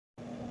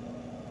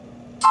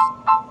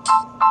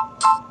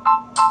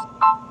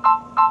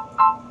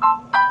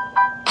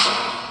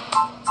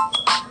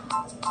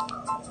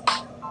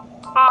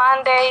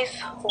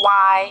Mondays,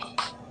 why?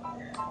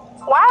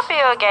 Why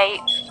Bill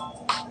Gates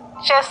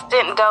just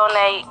didn't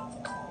donate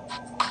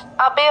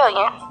 $1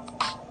 billion?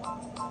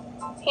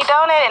 He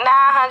donated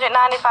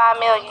 $995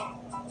 million.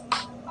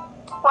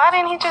 Why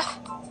didn't he just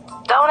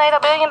donate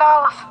 $1 billion?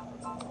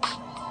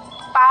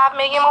 $5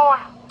 million more?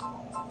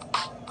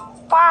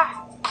 Why?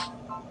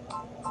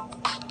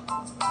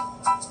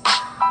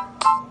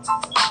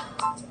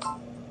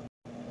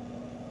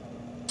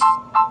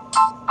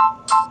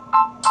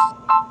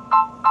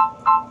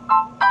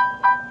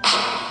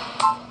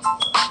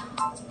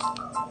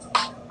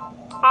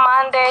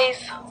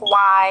 Mondays,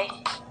 why?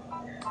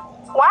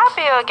 Why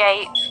Bill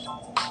Gates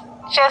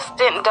just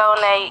didn't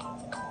donate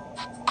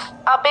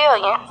 $1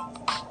 billion?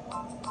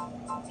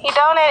 He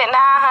donated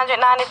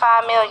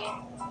 $995 million.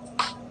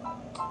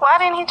 Why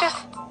didn't he just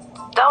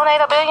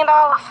donate $1 billion?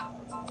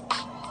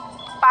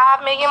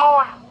 $5 million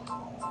more?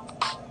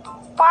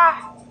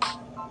 Why?